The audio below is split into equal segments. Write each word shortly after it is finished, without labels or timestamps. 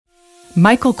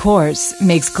Michael Kors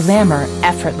makes glamour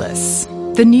effortless.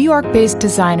 The New York-based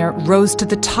designer rose to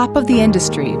the top of the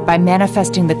industry by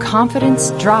manifesting the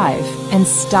confidence, drive, and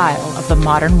style of the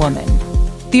modern woman.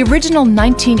 The original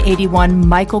 1981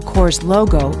 Michael Kors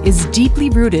logo is deeply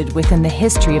rooted within the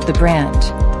history of the brand.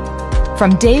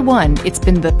 From day one, it's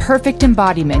been the perfect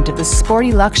embodiment of the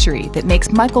sporty luxury that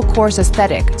makes Michael Kors'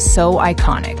 aesthetic so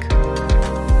iconic.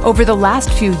 Over the last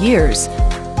few years,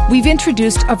 we've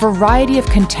introduced a variety of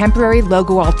contemporary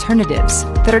logo alternatives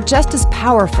that are just as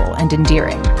powerful and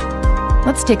endearing.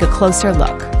 Let's take a closer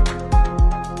look.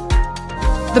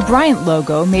 The Bryant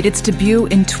logo made its debut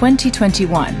in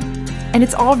 2021, and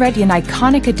it's already an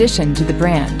iconic addition to the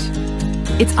brand.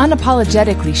 It's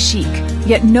unapologetically chic,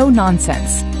 yet no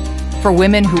nonsense, for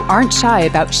women who aren't shy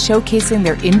about showcasing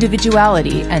their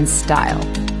individuality and style.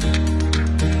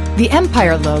 The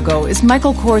Empire logo is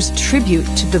Michael Kors' tribute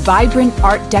to the vibrant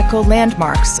Art Deco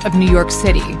landmarks of New York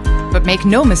City. But make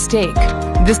no mistake,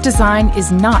 this design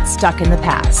is not stuck in the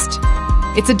past.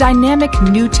 It's a dynamic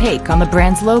new take on the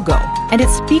brand's logo, and it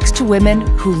speaks to women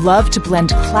who love to blend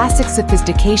classic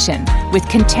sophistication with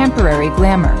contemporary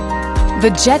glamour.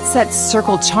 The Jet Set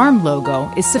Circle Charm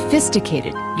logo is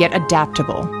sophisticated yet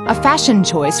adaptable, a fashion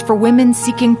choice for women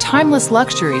seeking timeless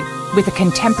luxury with a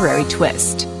contemporary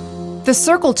twist. The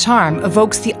circle charm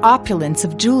evokes the opulence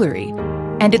of jewelry,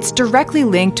 and it's directly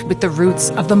linked with the roots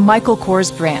of the Michael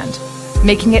Kors brand,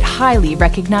 making it highly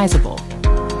recognizable.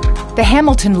 The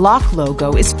Hamilton Lock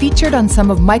logo is featured on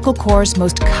some of Michael Kors'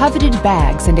 most coveted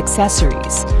bags and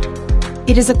accessories.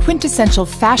 It is a quintessential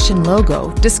fashion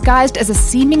logo disguised as a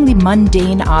seemingly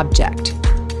mundane object,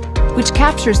 which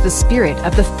captures the spirit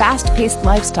of the fast-paced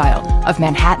lifestyle of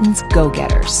Manhattan's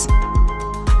go-getters.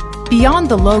 Beyond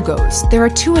the logos, there are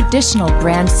two additional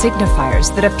brand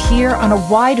signifiers that appear on a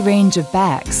wide range of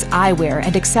bags, eyewear,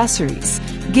 and accessories,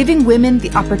 giving women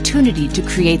the opportunity to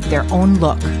create their own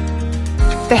look.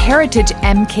 The Heritage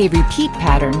MK repeat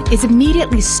pattern is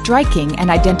immediately striking and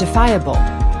identifiable.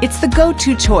 It's the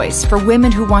go-to choice for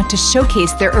women who want to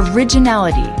showcase their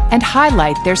originality and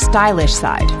highlight their stylish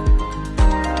side.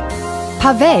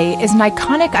 Pavé is an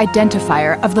iconic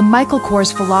identifier of the Michael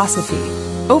Kors philosophy.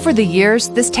 Over the years,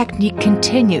 this technique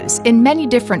continues in many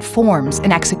different forms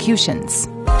and executions.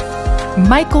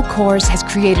 Michael Kors has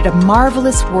created a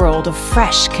marvelous world of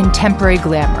fresh, contemporary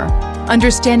glamour,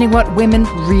 understanding what women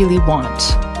really want.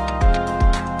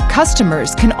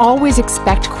 Customers can always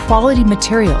expect quality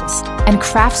materials and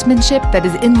craftsmanship that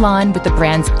is in line with the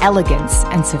brand's elegance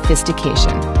and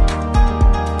sophistication.